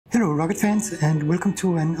Hello rocket fans, and welcome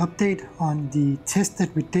to an update on the test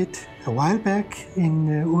that we did a while back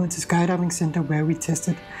in Odense Skydiving Center, where we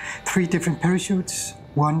tested 3 different parachutes,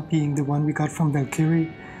 one being the one we got from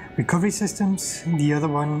Valkyrie Recovery Systems, the other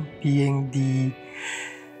one being the,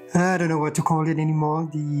 I don't know what to call it anymore,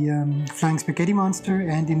 the Flying Spaghetti Monster,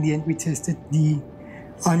 and in the end we tested the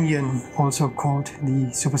Onion, also called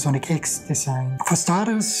the Supersonic X design. For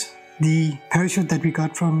starters, the parachute that we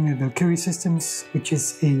got from Valkyrie Systems, which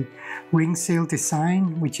is a Ringsail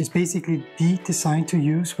design, which is basically the design to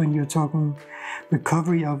use when you're talking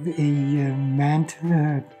recovery of a manned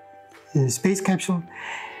space capsule,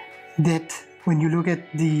 that when you look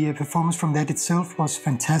at the performance from that itself was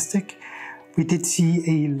fantastic. We did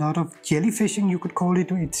see a lot of jellyfishing, you could call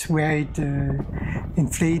it. It's where it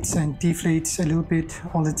inflates and deflates a little bit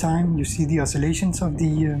all the time. You see the oscillations of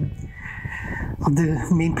the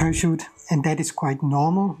main parachute, and that is quite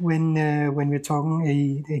normal when we're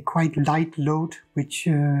talking a quite light load, which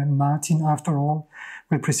Martin, after all,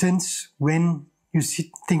 represents when you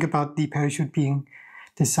think about the parachute being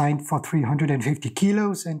designed for 350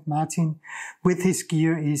 kilos, and Martin, with his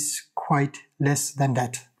gear, is quite less than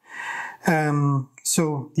that.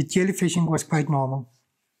 So the jellyfishing was quite normal.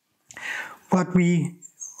 What we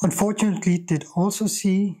unfortunately did also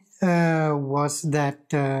see was that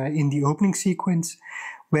in the opening sequence,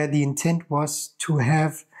 where the intent was to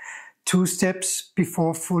have 2 steps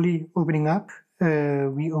before fully opening up,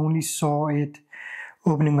 we only saw it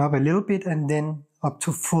opening up a little bit and then up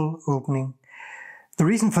to full opening. The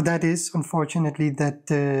reason for that is, unfortunately,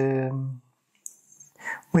 that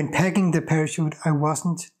when packing the parachute, I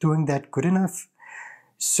wasn't doing that good enough.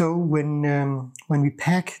 So when we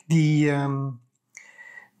pack the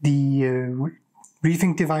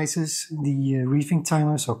reefing devices, the reefing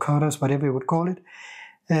timers or cutters, whatever you would call it,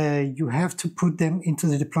 you have to put them into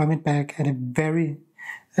the deployment bag in a very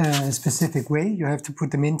specific way. You have to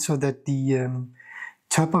put them in so that the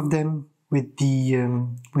top of them with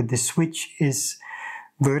the switch is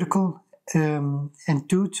vertical. And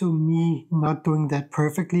due to me not doing that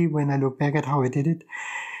perfectly, when I look back at how I did it,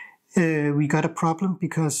 we got a problem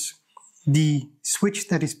because the switch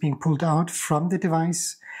that is being pulled out from the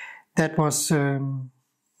device, that was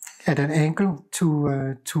at an angle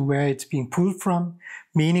to where it's being pulled from,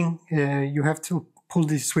 meaning you have to pull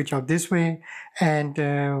the switch out this way, and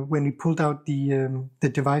when we pulled out the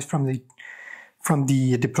device from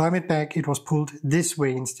the deployment bag, it was pulled this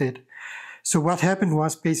way instead. So what happened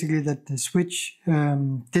was basically that the switch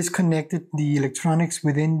disconnected the electronics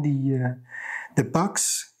within the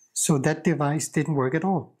box, so that device didn't work at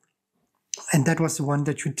all. And that was the one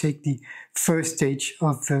that should take the first stage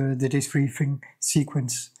of the disreefing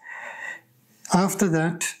sequence. After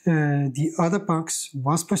that, the other box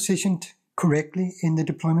was positioned correctly in the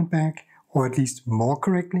deployment bag, or at least more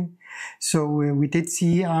correctly. So we did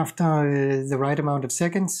see after the right amount of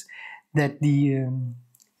seconds that the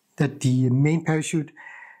main parachute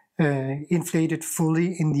inflated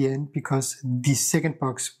fully in the end, because the second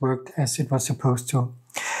box worked as it was supposed to.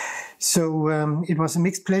 So it was a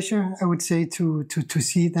mixed pleasure, I would say, to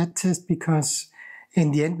see that test, because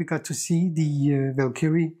in the end we got to see the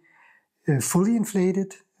Valkyrie fully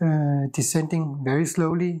inflated, descending very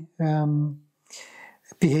slowly,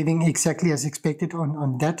 behaving exactly as expected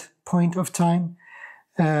on that point of time.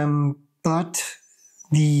 But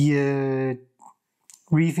the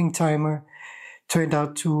reefing timer turned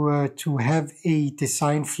out to have a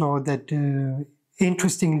design flaw that,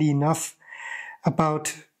 interestingly enough,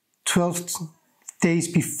 about 12 days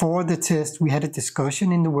before the test, we had a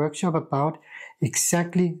discussion in the workshop about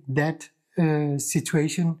exactly that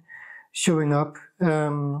situation showing up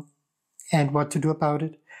and what to do about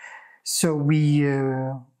it. So we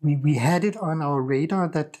had it on our radar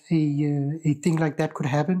that a thing like that could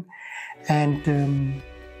happen, and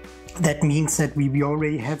that means that we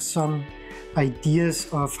already have some ideas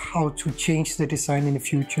of how to change the design in the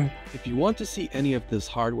future. If you want to see any of this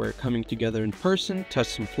hardware coming together in person,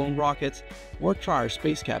 test some flown rockets, or try our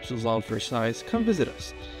space capsules out for size, come visit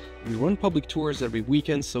us. We run public tours every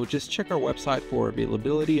weekend, so just check our website for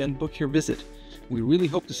availability and book your visit. We really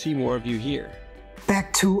hope to see more of you here.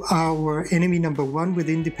 Back to our enemy number 1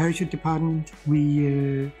 within the parachute department.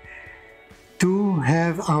 We do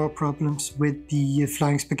have our problems with the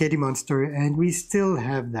Flying Spaghetti Monster, and we still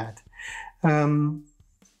have that.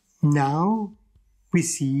 Now we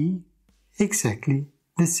see exactly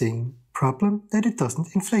the same problem, that it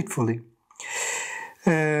doesn't inflate fully.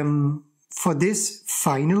 For this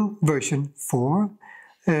final version 4,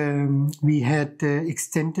 we had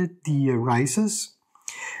extended the risers.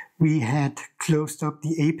 We had closed up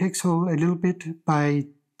the apex hole a little bit by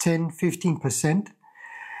 10-15%.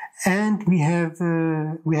 And we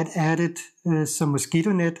had added some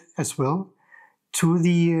mosquito net as well to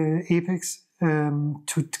the apex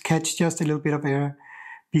to catch just a little bit of air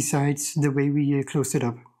besides the way we closed it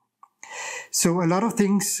up. So a lot of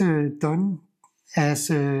things done as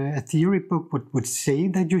a theory book would say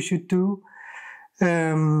that you should do.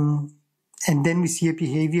 And then we see a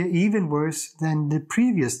behavior even worse than the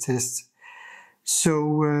previous tests.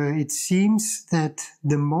 So it seems that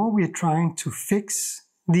the more we are trying to fix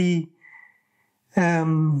the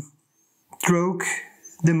Drogue,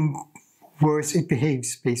 the worse it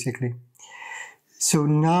behaves, basically. So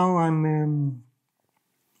now I'm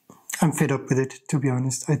fed up with it, to be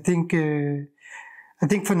honest. I think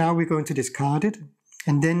for now we're going to discard it,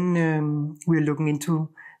 and then we're looking into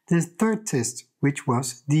the third test, which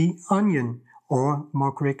was the onion, or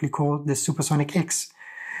more correctly called the Supersonic X.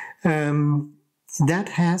 That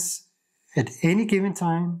has, at any given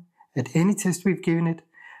time, at any test we've given it,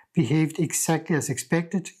 behaved exactly as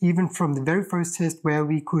expected, even from the very first test where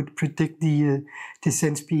we could predict the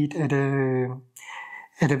descent speed at a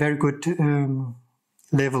very good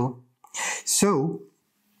level. So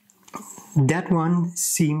that one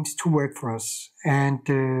seems to work for us, and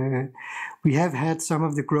we have had some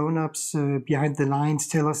of the grown-ups behind the lines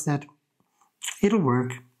tell us that it'll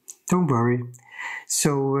work, don't worry.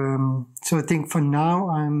 So I think for now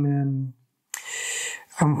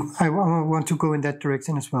I want to go in that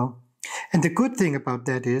direction as well. And the good thing about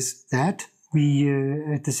that is that we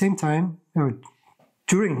at the same time, or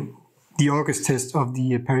during the August test of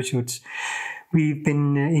the parachutes, we've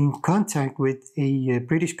been in contact with a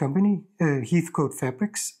British company, Heathcote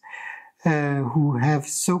Fabrics, who have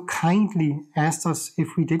so kindly asked us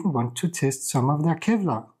if we didn't want to test some of their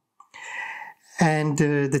Kevlar. And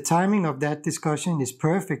the timing of that discussion is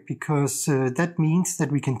perfect, because that means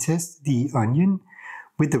that we can test the onion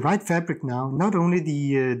with the right fabric now, not only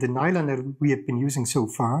the nylon that we have been using so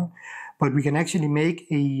far, but we can actually make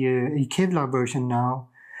a Kevlar version now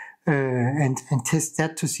and test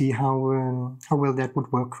that to see how well that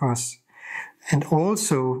would work for us. And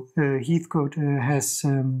also Heathcote has,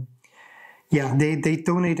 they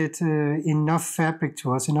donated enough fabric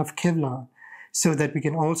to us, enough Kevlar, so that we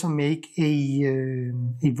can also make a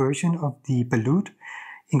version of the balut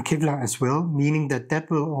in Kevlar as well, meaning that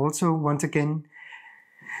will also once again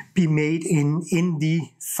be made in the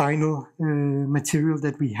final material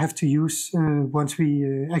that we have to use once we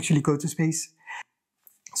actually go to space.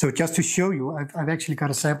 So just to show you, I've actually got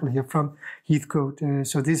a sample here from Heathcote.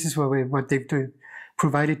 So this is what they've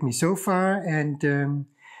provided me so far, and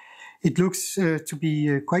it looks to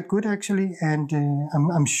be quite good actually. And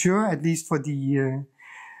I'm sure, at least for the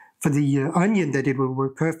onion, that it will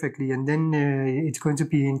work perfectly. And then it's going to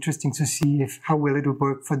be interesting to see how well it will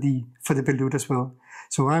work for the balut as well.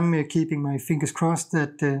 So I'm keeping my fingers crossed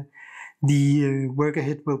that the work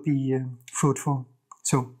ahead will be fruitful.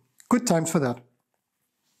 So good times for that.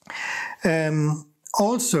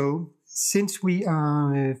 Also, since we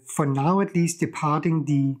are, for now at least, departing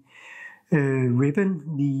the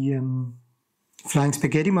ribbon, the flying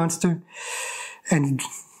spaghetti monster, and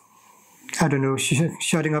I don't know,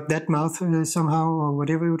 shutting up that mouth somehow, or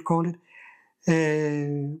whatever you would call it,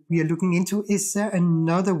 we are looking into, is there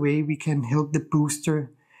another way we can help the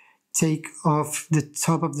booster take off the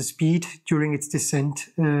top of the speed during its descent?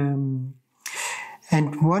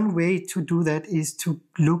 And one way to do that is to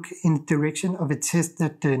look in the direction of a test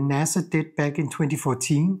that NASA did back in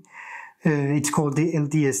 2014. It's called the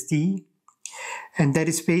LDSD. And that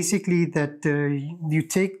is basically that you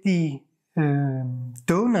take the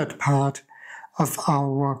donut part of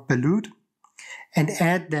our balut and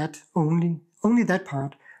add that only that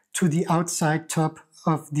part to the outside top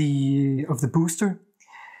of the booster,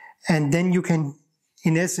 and then you can,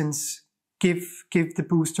 in essence, give the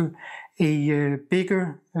booster a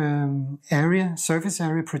bigger surface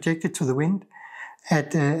area projected to the wind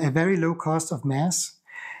at a very low cost of mass,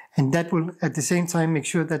 and that will at the same time make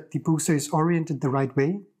sure that the booster is oriented the right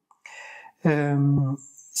way.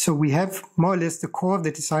 So we have more or less the core of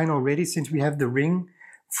the design already, since we have the ring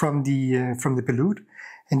from the balut,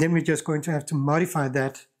 and then we're just going to have to modify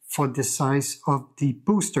that for the size of the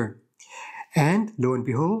booster. And lo and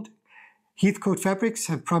behold, Heathcote Fabrics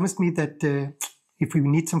have promised me that if we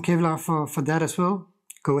need some Kevlar for that as well,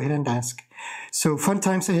 go ahead and ask. So fun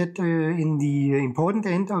times ahead in the important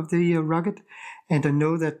end of the rocket, and I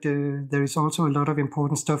know that there is also a lot of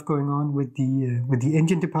important stuff going on with the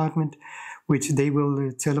engine department, which they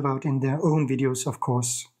will tell about in their own videos, of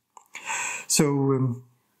course. So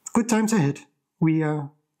good times ahead. We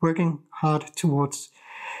are working hard towards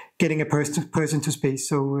getting a person to space.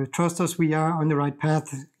 So trust us, we are on the right path,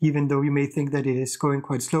 even though you may think that it is going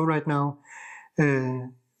quite slow right now.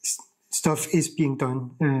 Stuff is being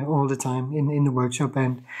done all the time in the workshop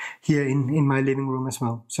and here in my living room as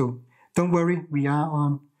well. So don't worry, we are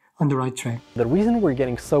on the right track. The reason we're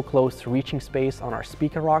getting so close to reaching space on our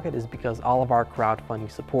Speaker rocket is because all of our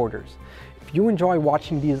crowdfunding supporters. If you enjoy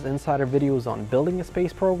watching these insider videos on building a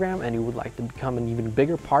space program and you would like to become an even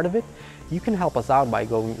bigger part of it, you can help us out by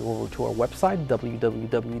going over to our website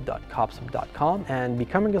www.capsule.com and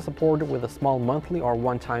becoming a supporter with a small monthly or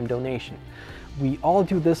one-time donation. We all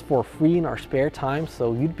do this for free in our spare time,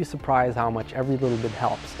 so you'd be surprised how much every little bit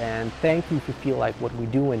helps. And thank you if you feel like what we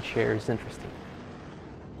do and share is interesting.